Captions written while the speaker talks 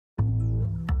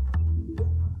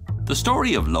The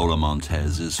story of Lola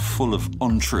Montez is full of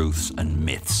untruths and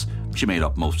myths. She made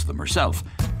up most of them herself.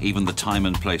 Even the time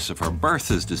and place of her birth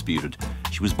is disputed.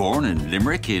 She was born in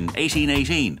Limerick in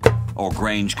 1818, or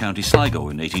Grange, County Sligo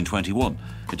in 1821.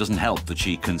 It doesn't help that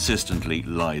she consistently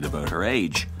lied about her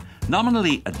age.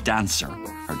 Nominally a dancer,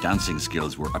 her dancing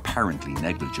skills were apparently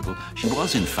negligible. She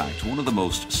was, in fact, one of the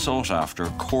most sought-after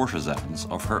courtesans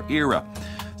of her era.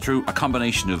 Through a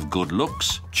combination of good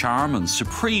looks, charm and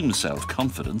supreme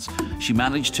self-confidence, she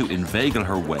managed to inveigle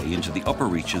her way into the upper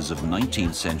reaches of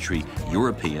 19th century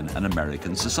European and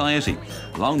American society.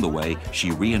 Along the way, she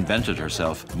reinvented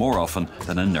herself more often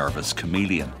than a nervous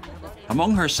chameleon.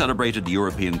 Among her celebrated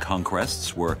European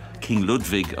conquests were King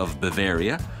Ludwig of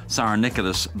Bavaria, Tsar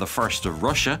Nicholas I of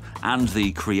Russia, and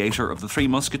the creator of the Three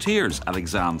Musketeers,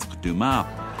 Alexandre Dumas.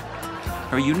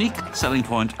 Her unique selling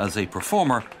point as a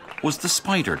performer was the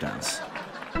spider dance.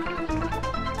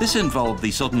 This involved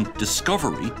the sudden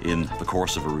discovery, in the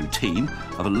course of a routine,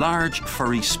 of a large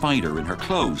furry spider in her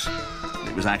clothes.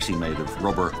 It was actually made of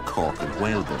rubber, cork and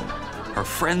whalebone. Her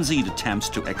frenzied attempts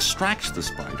to extract the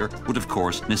spider would of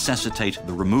course necessitate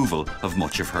the removal of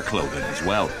much of her clothing as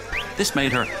well. This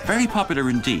made her very popular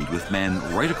indeed with men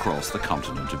right across the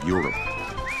continent of Europe.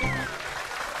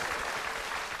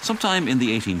 Sometime in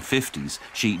the 1850s,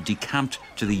 she decamped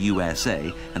to the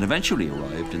USA and eventually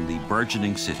arrived in the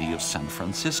burgeoning city of San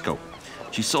Francisco.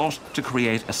 She sought to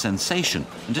create a sensation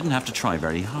and didn't have to try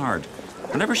very hard.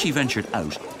 Whenever she ventured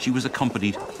out, she was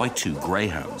accompanied by 2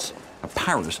 greyhounds. A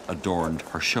parrot adorned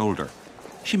her shoulder.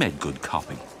 She made good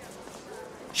copy.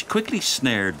 She quickly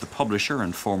snared the publisher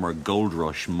and former gold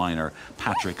rush miner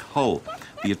Patrick Hull.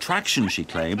 The attraction, she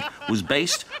claimed, was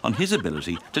based on his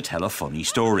ability to tell a funny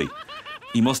story.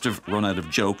 He must have run out of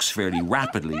jokes fairly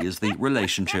rapidly as the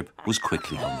relationship was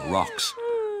quickly on the rocks.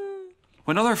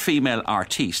 When other female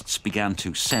artistes began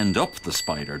to send up the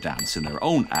spider dance in their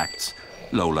own acts,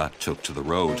 Lola took to the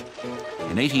road.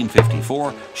 In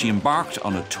 1854, she embarked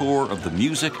on a tour of the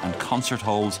music and concert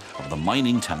halls of the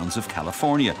mining towns of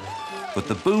California. But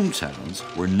the boom towns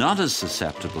were not as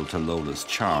susceptible to Lola's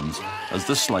charms as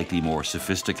the slightly more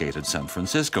sophisticated San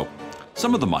Francisco.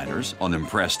 Some of the miners,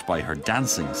 unimpressed by her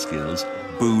dancing skills,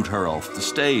 booed her off the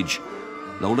stage.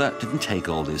 Lola didn't take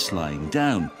all this lying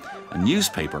down. A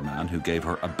newspaperman who gave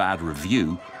her a bad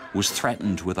review was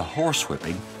threatened with a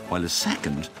horsewhipping, while a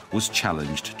second was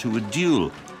challenged to a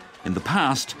duel. In the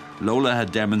past, Lola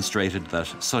had demonstrated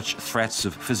that such threats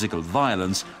of physical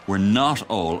violence were not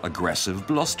all aggressive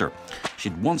bluster.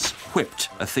 She'd once whipped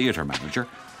a theatre manager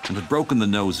and had broken the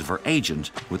nose of her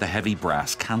agent with a heavy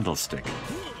brass candlestick.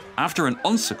 After an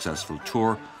unsuccessful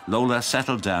tour, Lola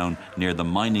settled down near the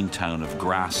mining town of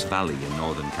Grass Valley in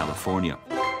Northern California.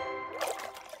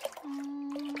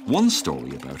 One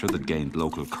story about her that gained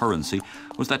local currency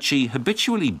was that she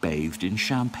habitually bathed in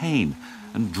champagne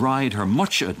and dried her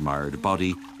much-admired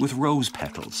body with rose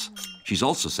petals. She's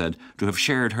also said to have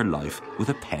shared her life with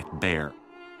a pet bear.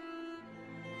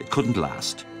 It couldn't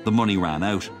last. The money ran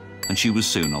out, and she was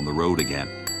soon on the road again.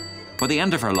 By the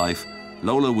end of her life,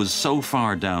 Lola was so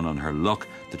far down on her luck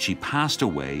that she passed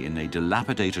away in a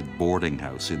dilapidated boarding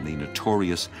house in the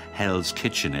notorious Hell's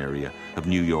Kitchen area of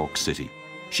New York City.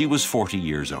 She was 40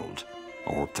 years old,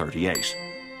 or 38,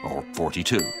 or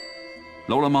 42.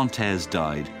 Lola Montez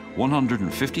died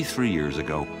 153 years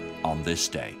ago on this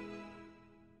day.